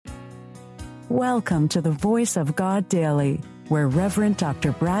Welcome to the Voice of God Daily, where Reverend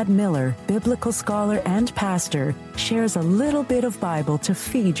Dr. Brad Miller, biblical scholar and pastor, shares a little bit of Bible to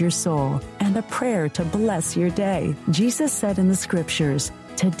feed your soul and a prayer to bless your day. Jesus said in the scriptures,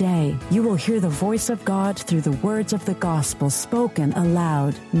 "Today you will hear the voice of God through the words of the gospel spoken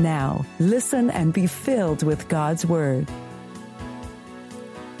aloud." Now, listen and be filled with God's word.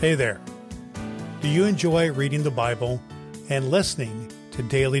 Hey there. Do you enjoy reading the Bible and listening to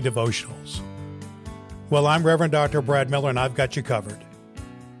daily devotionals? Well, I'm Reverend Dr. Brad Miller, and I've got you covered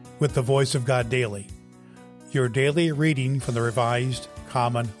with the Voice of God Daily, your daily reading from the Revised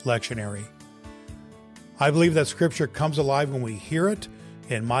Common Lectionary. I believe that Scripture comes alive when we hear it,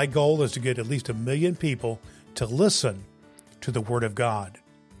 and my goal is to get at least 1 million people to listen to the Word of God.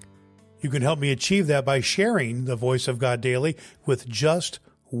 You can help me achieve that by sharing the Voice of God Daily with just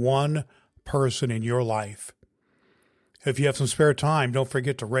one person in your life. If you have some spare time, don't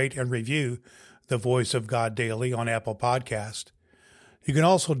forget to rate and review the Voice of God Daily on Apple Podcast. You can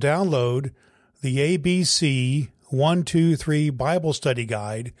also download the ABC 123 Bible Study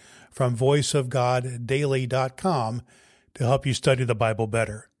Guide from voiceofgoddaily.com to help you study the Bible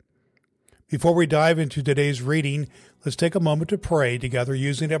better. Before we dive into today's reading, let's take a moment to pray together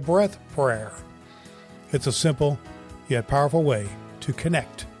using a breath prayer. It's a simple yet powerful way to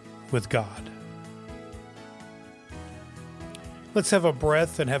connect with God. Let's have a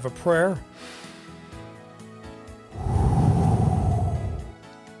breath and have a prayer.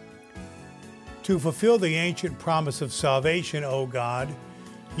 To fulfill the ancient promise of salvation, O God,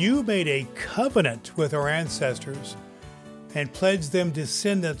 you made a covenant with our ancestors and pledged them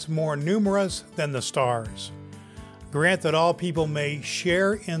descendants more numerous than the stars. Grant that all people may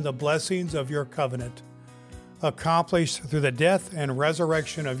share in the blessings of your covenant, accomplished through the death and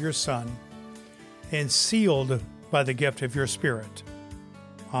resurrection of your Son, and sealed by the gift of your Spirit.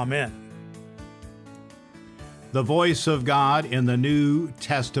 Amen. The Voice of God in the New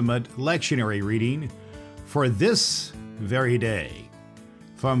Testament lectionary reading for this very day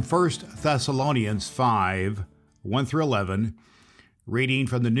from 1 Thessalonians 5, 1 through 11, reading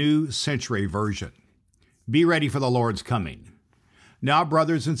from the New Century Version. Be ready for the Lord's coming. Now,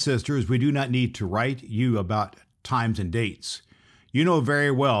 brothers and sisters, we do not need to write you about times and dates. You know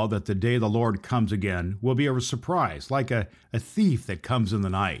very well that the day the Lord comes again will be a surprise, like a thief that comes in the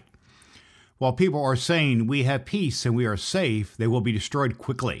night. While people are saying we have peace and we are safe, they will be destroyed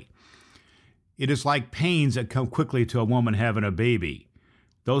quickly. It is like pains that come quickly to a woman having a baby.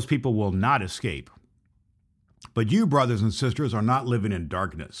 Those people will not escape. But you, brothers and sisters, are not living in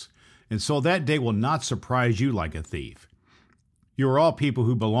darkness, and so that day will not surprise you like a thief. You are all people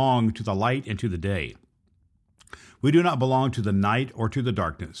who belong to the light and to the day. We do not belong to the night or to the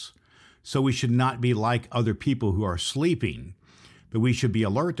darkness, so we should not be like other people who are sleeping, but we should be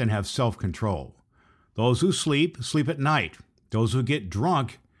alert and have self-control. Those who sleep, sleep at night. Those who get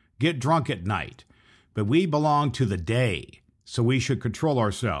drunk at night. But we belong to the day, so we should control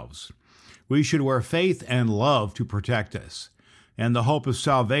ourselves. We should wear faith and love to protect us, and the hope of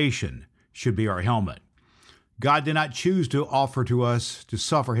salvation should be our helmet. God did not choose to offer to us to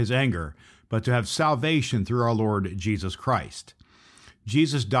suffer his anger, but to have salvation through our Lord Jesus Christ.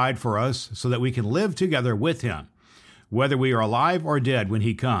 Jesus died for us so that we can live together with him, whether we are alive or dead when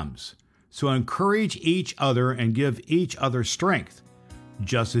he comes. So encourage each other and give each other strength,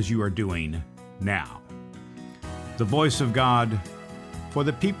 just as you are doing now. The Voice of God for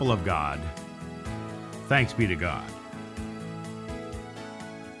the people of God. Thanks be to God.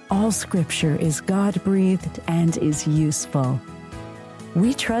 All Scripture is God-breathed and is useful.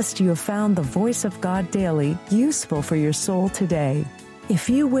 We trust you have found the Voice of God Daily useful for your soul today. If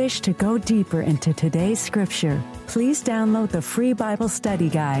you wish to go deeper into today's Scripture, please download the free Bible study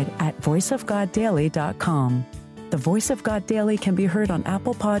guide at voiceofgoddaily.com. The Voice of God Daily can be heard on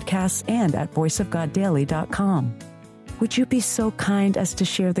Apple Podcasts and at voiceofgoddaily.com. Would you be so kind as to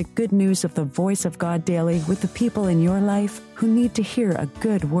share the good news of the Voice of God Daily with the people in your life who need to hear a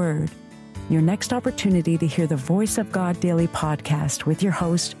good word? Your next opportunity to hear the Voice of God Daily podcast with your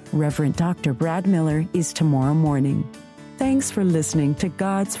host, Reverend Dr. Brad Miller, is tomorrow morning. Thanks for listening to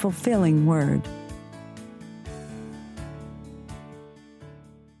God's fulfilling Word.